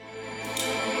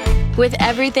With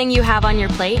everything you have on your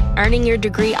plate, earning your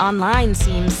degree online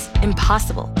seems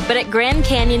impossible. But at Grand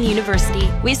Canyon University,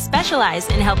 we specialize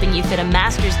in helping you fit a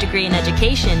master's degree in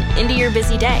education into your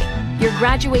busy day. Your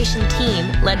graduation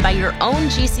team, led by your own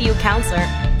GCU counselor,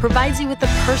 provides you with the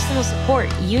personal support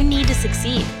you need to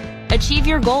succeed. Achieve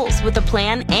your goals with a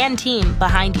plan and team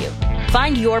behind you.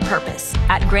 Find your purpose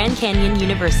at Grand Canyon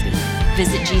University.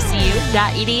 Visit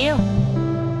gcu.edu.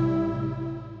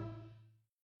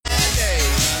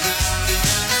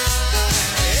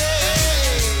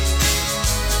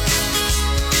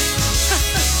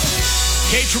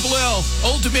 KLLL,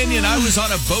 Old Dominion. I was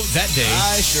on a boat that day.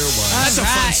 I sure was. That's a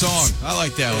fun song. I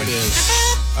like that one. It is.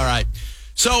 All right.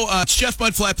 So it's Jeff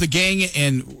Mudflap, the gang,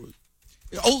 and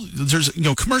there's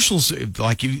commercials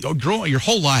like you grow your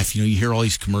whole life. You hear all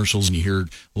these commercials and you hear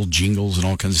little jingles and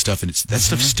all kinds of stuff, and that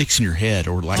stuff sticks in your head,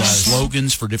 or like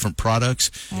slogans for different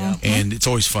products. Yeah. And it's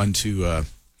always fun to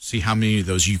see how many of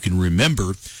those you can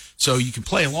remember. So you can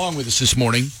play along with us this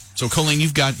morning. So Colleen,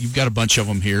 you've got a bunch of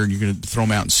them here, and you're going to throw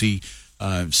them out and see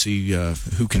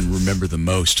who can remember the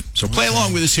most. So play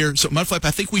along with us here. So Mudflap,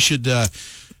 I think we should.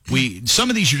 Some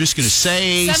of these you're just going to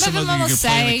say. Some of them you're will play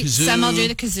say. the kazoo. Some I'll do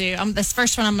the kazoo. This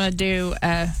first one I'm going to do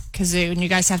kazoo, and you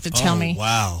guys have to tell me.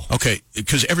 Wow. Okay,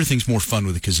 because everything's more fun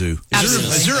with a kazoo. Absolutely.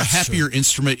 Is there a happier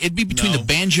instrument? It'd be between the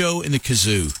banjo and the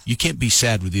kazoo. You can't be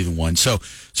sad with either one. So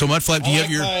Mudflap, do you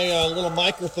have your my little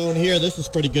microphone here? This is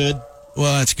pretty good.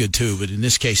 Well, that's good too. But in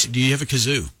this case, do you have a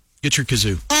kazoo? Get your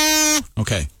kazoo.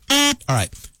 Okay. All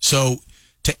right. So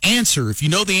to answer, if you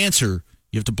know the answer,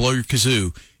 you have to blow your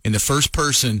kazoo. And the first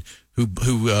person who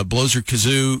blows your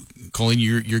kazoo, Colleen,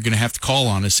 you're going to have to call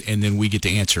on us, and then we get to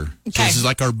answer. Okay. So this is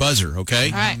like our buzzer, okay?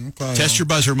 All right. Okay. Test your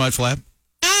buzzer, Mudflap.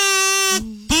 Okay.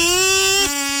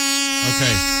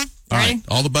 All Ready? right.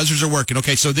 All the buzzers are working.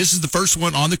 Okay, so this is the first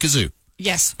one on the kazoo.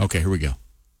 Yes. Okay, here we go.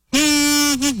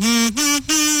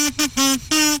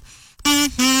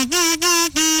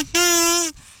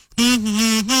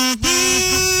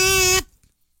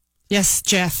 Yes,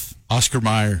 Jeff. Oscar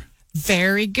Mayer.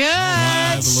 Very good.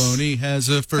 My baloney has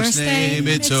a first name.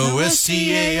 It's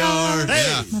O-S-C-A-R.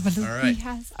 Yeah. All right.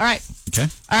 All right. Okay. All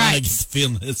I right. get the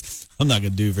feeling this. I'm not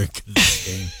going to do very good at this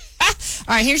game.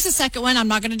 All right. Here's the second one. I'm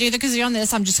not going to do the kazoo on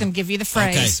this. I'm just going to give you the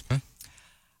phrase. Okay.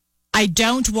 I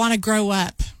don't want to grow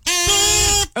up.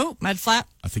 Oh, Mudflap.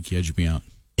 I think you edged me out.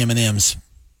 M&M's.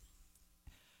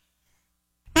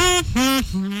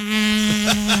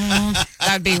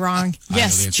 That'd be wrong. I know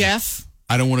Yes, the answer. Jeff.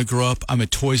 I don't want to grow up. I'm a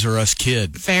Toys R Us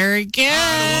kid. Very good.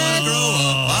 I don't want to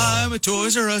grow up. I'm a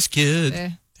Toys R Us kid.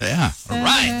 Yeah. All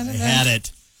right. I had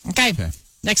it. Okay. Okay.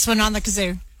 Next one on the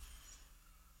kazoo.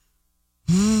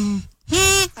 I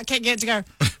can't get it to go.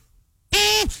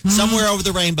 Somewhere over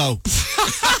the rainbow.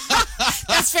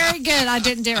 That's very good. I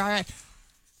didn't do it. All right.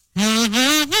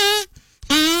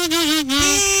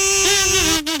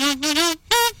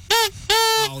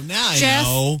 Oh, now I Jeff?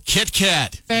 know. Kit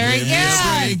Kat. Very Give me a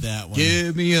good. break. That one.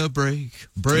 Give me a break.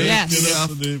 Break Yes. it up.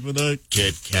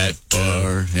 Kit Kat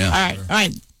bar. Yeah. All right. All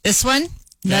right. This one,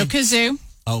 no Okay. kazoo.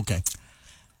 Okay.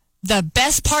 The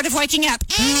best part of waking up.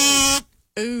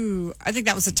 Ooh, I think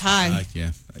that was a tie.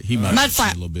 Yeah. He might Mudflap. have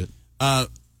said a little bit. The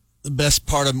best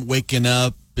part of waking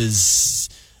up is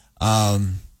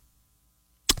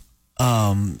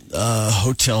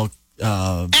hotel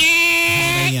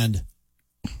Holiday Inn.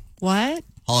 What?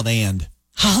 Holiday Inn.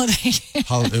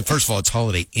 Holiday. First of all, it's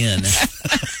Holiday Inn.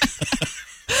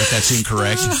 If that's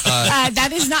incorrect. That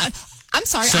is not. I'm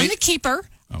sorry. Say- I'm the keeper.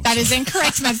 That is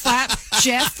incorrect, Mudflap.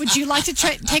 Jeff, would you like to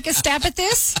take a stab at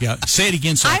this? Yeah, say it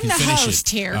again so I I'm can the finish host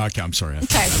it. here. Okay, I'm sorry.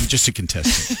 Okay. I'm just a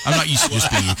contestant. I'm not used to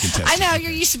just being a contestant. I know you're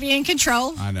used to being in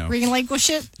control. I know. Relinquish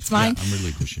it. It's mine. Yeah, I'm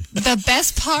relinquishing. The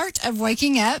best part of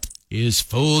waking up. Is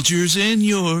Folgers in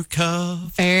your cup?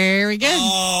 Very good.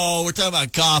 Oh, we're talking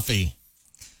about coffee.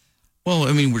 Well,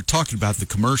 I mean, we're talking about the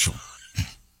commercial.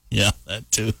 Yeah,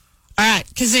 that too. All right,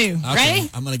 kazoo. Okay, Ready?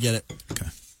 I'm going to get it. Okay.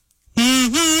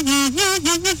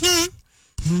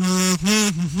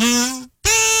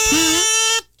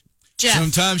 Jeff.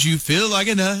 Sometimes you feel like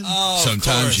a nut. Oh, of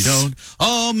Sometimes you course. don't.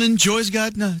 Almond Joy's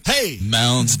got nuts. Hey.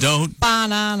 Mounds don't.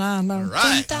 Banana.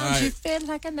 right, Sometimes all right. you feel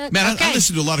like a nut. Man, Okay. I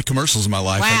listened to a lot of commercials in my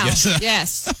life, I Wow. guess.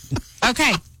 Yes.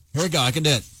 Okay. Here we go. I can do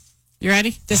it. You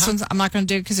ready? This one's. I'm not going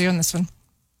to do kazoo on this one.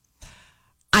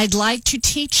 I'd like to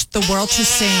teach the world to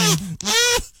sing.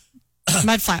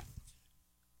 Mudflap.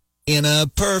 In a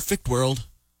perfect world.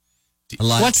 I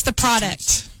like What's the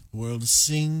product? the world to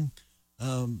sing.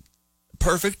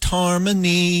 Perfect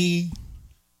harmony.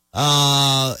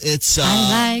 It's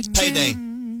I like to-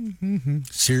 Payday.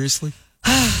 Seriously?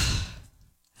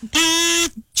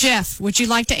 Jeff, would you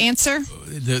like to answer?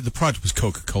 The product was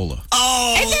Coca-Cola.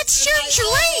 Oh, And that's your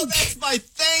drink. That's my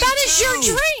thing. That is too. your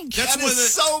drink. That's That one is of the-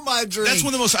 so my drink. That's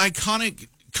one of the most iconic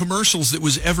commercials that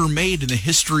was ever made in the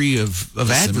history of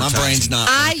Listen, advertising. my brain's not.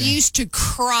 I working. used to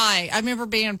cry. I remember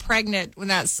being pregnant when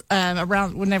that's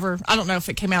around. Whenever I don't know if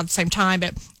it came out at the same time,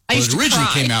 but I Well, used it to originally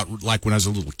cry. came out like when I was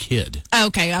a little kid.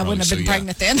 Okay, I wouldn't have so, been yeah.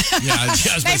 pregnant then. Yeah, I was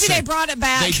about to Maybe say, they brought it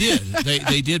back. They did.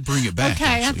 They did bring it back. Okay,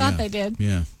 I actually, thought yeah. they did.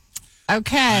 Yeah.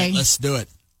 Okay, Let's do it.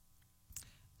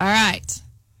 all right.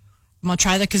 I'm gonna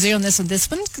try the kazoo on this one.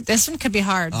 This one could be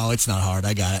hard. Oh, it's not hard.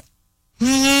 I got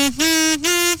it.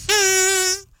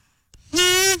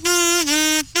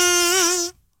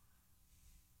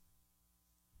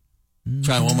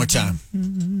 Try it one more time.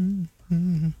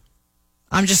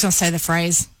 I'm just gonna say the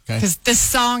phrase Okay. because this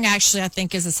song actually I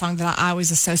think is a song that I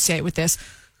always associate with this.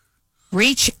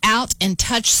 Reach out and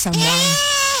touch someone.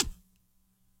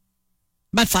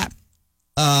 Mud flap.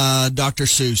 Dr.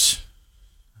 Seuss.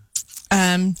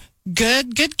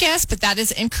 Good guess, but that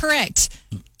is incorrect.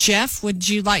 Jeff, would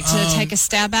you like to take a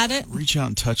stab at it? Reach out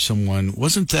and touch someone.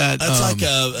 Wasn't that? That's like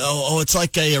it's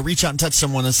like a reach out and touch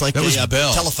someone. It's like That was a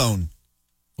Bell. telephone.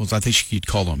 Well, I think she'd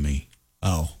call on me.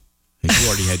 Oh, You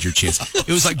already had your chance. It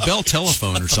was like Bell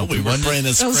Telephone or something. we were wasn't playing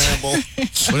a scramble.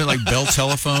 Wasn't it like Bell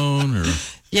Telephone or?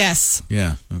 Yes.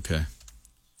 Yeah. Okay.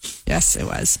 Yes, it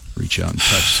was. Reach out and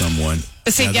touch someone.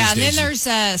 But see, Now, yeah, these and then days, there's a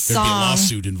There'd be a song.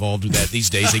 lawsuit involved with that these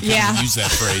days. They can't Yeah. even use that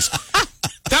phrase.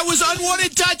 That was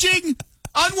unwanted touching.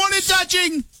 Unwanted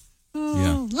touching.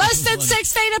 Yeah. Less than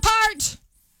 6 feet apart.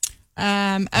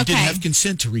 You Okay. didn't have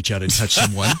consent to reach out and touch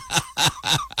someone.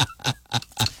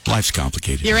 Life's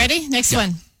complicated. You ready? Next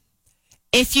one.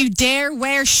 If you dare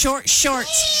wear short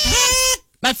shorts.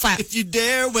 Mud flap. If you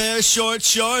dare wear short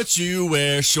shorts, you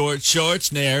wear short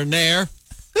shorts. Nair, nair.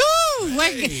 Woo,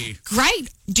 great.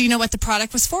 Do you know what the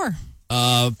product was for?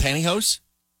 Pantyhose.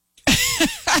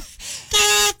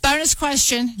 Bonus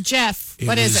question. Jeff,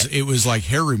 what is it? It was like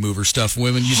hair remover stuff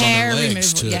women use Hair on their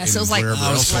legs. removal, yes, it was like- wherever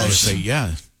I was else they would close. say,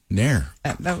 yeah, nair.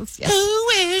 That was, yes. Who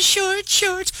wears short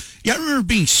shorts? Yeah, I remember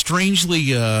being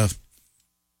strangely, I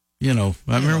remember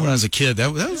when I was a kid,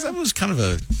 that was kind of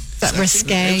a... That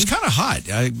risque. It was kind of hot.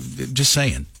 Just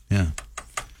saying. Yeah.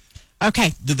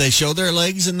 Okay. Did they show their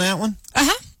legs in that one?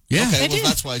 Uh-huh. Yeah. Okay, They well, did.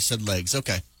 that's why I said legs.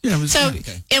 Okay. Yeah, it was, So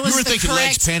Okay. it was you were the thinking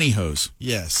correct. legs, pantyhose.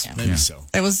 Yes, maybe Yeah. so.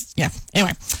 It was, yeah.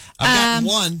 Anyway. I've got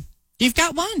one. You've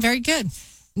got one. Very good.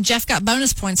 Jeff got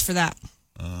bonus points for that.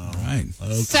 All right.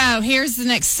 So here's the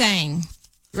next saying.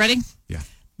 Ready? Yeah.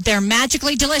 They're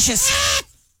magically delicious.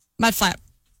 Mud flap.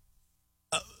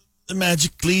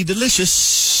 Magically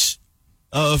delicious.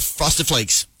 Frosted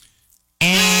Flakes.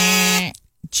 And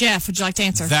Jeff, would you like to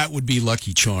answer? That would be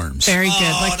Lucky Charms. Very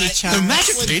good. Lucky that- Charms. They're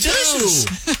magically Would do. delicious.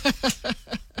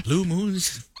 Blue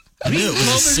moons. I knew it was a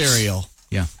Clovers. cereal.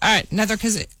 Yeah. All right, another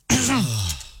because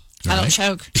I don't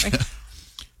choke.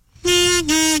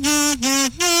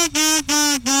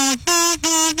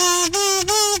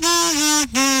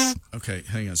 Okay,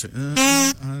 hang on a second.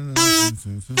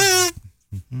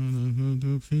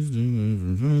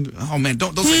 Oh man,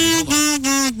 don't say it. Hold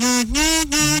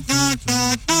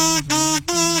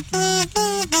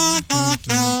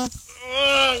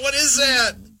on. What is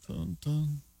that?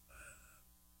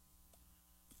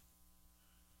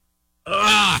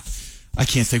 I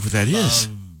can't think what that is.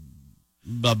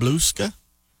 Babluska.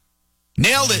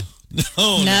 Nailed it.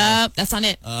 No. Nope, that's not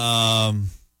it.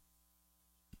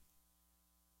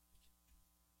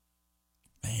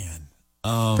 Man.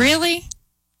 Really?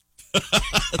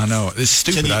 I know. It's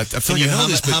stupid. I feel like I know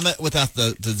this, but hum it without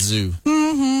the zoo?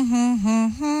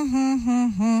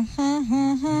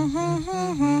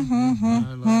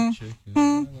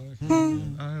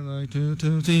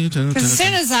 Because as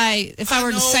soon as if I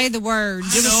were to say the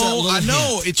words, Give us that no, little I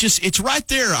know. It's right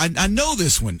there. I know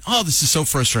this one. Oh, this is so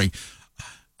frustrating.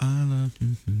 I love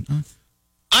you.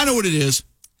 I know what it is.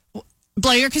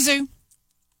 blow your kazoo.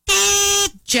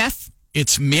 Jeff,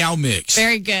 It's Meow Mix.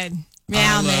 very good.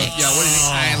 Meow mix. Yeah, what do you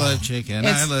think? I love chicken.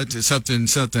 It's- I love something.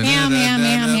 Meow, meow,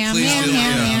 meow, meow, Please meow, do. meow,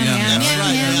 Yeah, meow, yeah, meow, yeah. meow,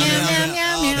 right. meow, Yeah, meow,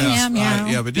 yeah, meow, meow, meow,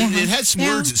 meow, Yeah, but it had some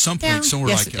meow, words at some meow. point somewhere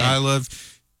Yes, like it did. I love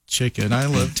chicken, I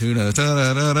love tuna,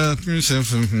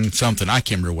 something. I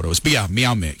can't remember what it was. But yeah,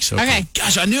 Meow Mix. Okay.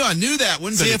 Gosh, I knew that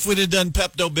one. But See, if we'd have done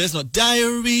Pepto-Bismol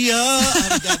diarrhea, I'd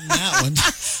have gotten that one.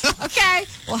 Okay.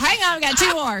 Well, hang on. We got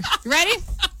two more. You ready?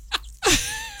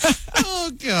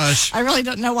 oh gosh. I really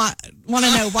don't know why. Want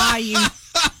to know why you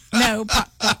know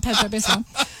Pepto-Bismol.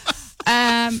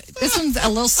 This one's a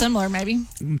little similar, maybe.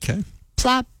 Okay.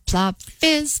 Plop, plop,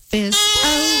 fizz, fizz.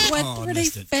 Oh, what I pretty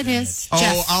missed it. it is. Oh,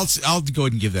 Jeff, I'll go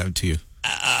ahead and give that to you.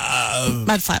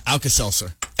 mud flap.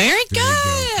 Alka-Seltzer. Very good. There you go.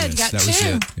 Yes, Got that 2. was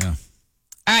it. Yeah.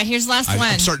 All right, here's the last one.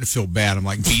 I'm starting to feel bad. I'm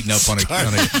like beating up on a little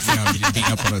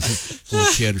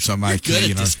kid or something. You're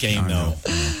good at this game, though.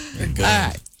 You're good. All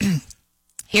right.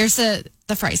 Here's the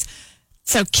phrase.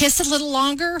 So kiss a little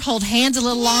longer, hold hands a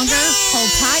little longer, hold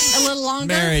tight a little longer.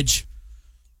 Marriage.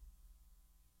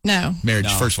 No.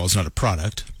 Marriage, first of all, is not a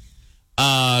product.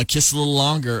 Kiss a little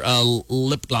longer.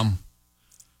 Lip glum.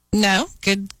 No.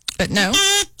 Good, but no.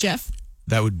 Jeff.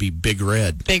 That would be Big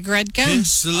Red. Big red gun.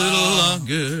 Kiss a little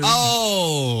longer.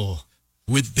 Oh.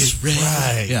 With Big Red.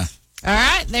 Right. Yeah. All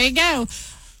right, there you go.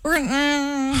 We're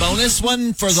gonna Bonus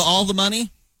one for all the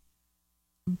money.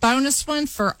 bonus one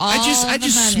for all. I just the money.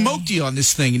 smoked you on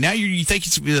this thing, and now you think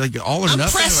it's like all or I'm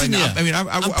nothing. pressing you. I mean,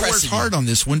 I worked hard on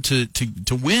this one to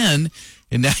win,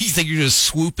 and now you think you're going to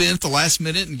swoop in at the last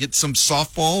minute and get some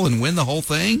softball and win the whole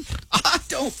thing? I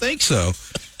don't think so.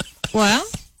 Well,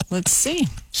 let's see.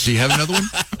 Do you have another one?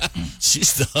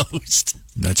 She's the host.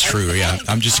 That's true. Yeah,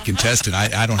 I'm just a contestant.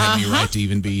 I don't have any right to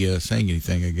even be saying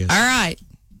anything, I guess. All right.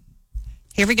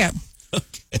 Here we go.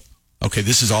 Okay,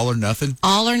 this is all or nothing.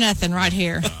 All or nothing right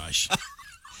here. Gosh.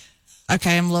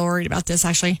 Okay, I'm a little worried about this,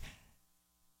 actually.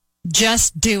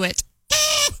 Just do it.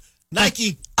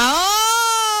 Nike. Oh!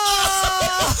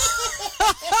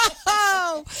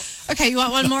 Okay, you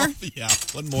want one more? Yeah,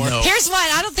 one more. No. Here's one.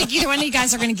 I don't think either one of you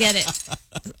guys are going to get it.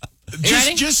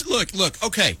 Ready? Just look.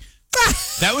 Okay,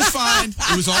 that was fine.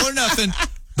 It was all or nothing.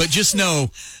 But just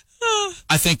know,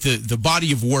 I think the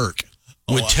body of work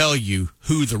would tell you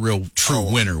who the real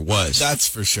true winner was. That's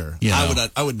for sure. You know.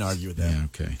 I wouldn't argue with that. Yeah,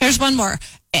 okay. Here's one more.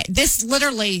 This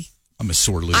literally, I'm a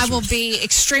sore loser. I will be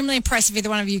extremely impressed if either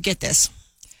one of you get this.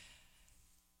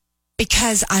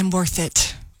 Because I'm worth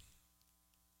it.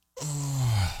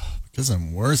 Because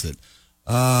I'm worth it.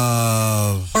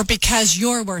 Or because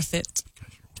you're worth it.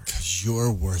 Because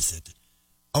you're worth it.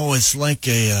 Oh, it's like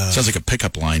a... Sounds like a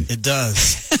pickup line. It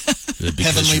does. Because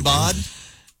Heavenly you're Bod? worth it.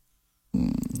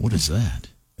 What is that?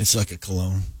 It's like a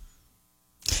cologne.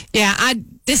 Yeah,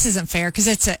 this isn't fair because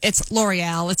it's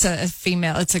L'Oreal. It's a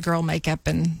female. It's a girl makeup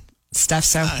and stuff.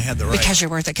 So I had the right because you're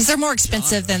worth it because they're more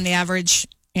expensive than the average,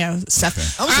 stuff. Okay.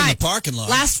 I was All in right, the parking lot.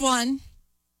 Last one.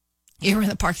 You were in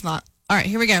the parking lot. All right,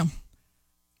 here we go.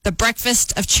 The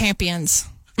Breakfast of Champions.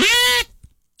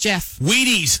 Jeff.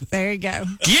 Wheaties. There you go.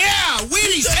 Yeah,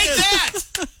 Wheaties. Take that.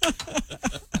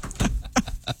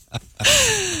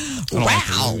 I don't like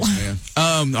to Wow. lose, man.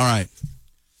 All right.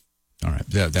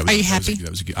 That was, Are you happy? That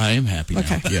was a good. I am happy now.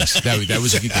 Okay. Yes, that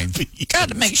was a good game. Got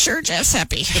to make sure Jeff's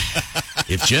happy.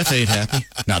 If Jeff ain't happy,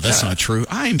 no, that's not true.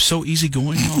 I am so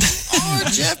easygoing. Oh,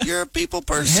 Jeff, you're a people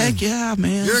person. Heck yeah,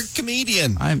 man. You're a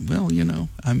comedian. I'm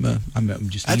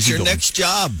just. That's your easygoing. next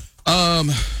job.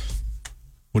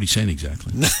 What are you saying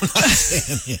exactly?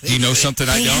 Do you know something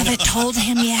I They don't? haven't told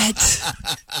him yet.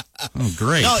 Oh,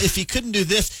 great. No, if he couldn't do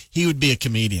this, he would be a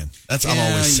comedian. I've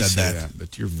always you said say that.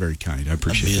 But you're very kind. I I'd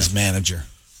appreciate be that. his manager.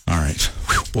 All right.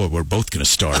 Whew, boy, we're both going to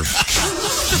starve.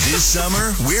 This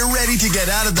summer, we're ready to get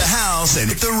out of the house and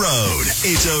hit the road.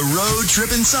 It's a road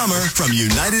tripping summer from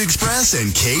United Express and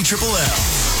KLLL.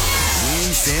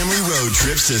 Win family road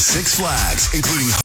trips to Six Flags, including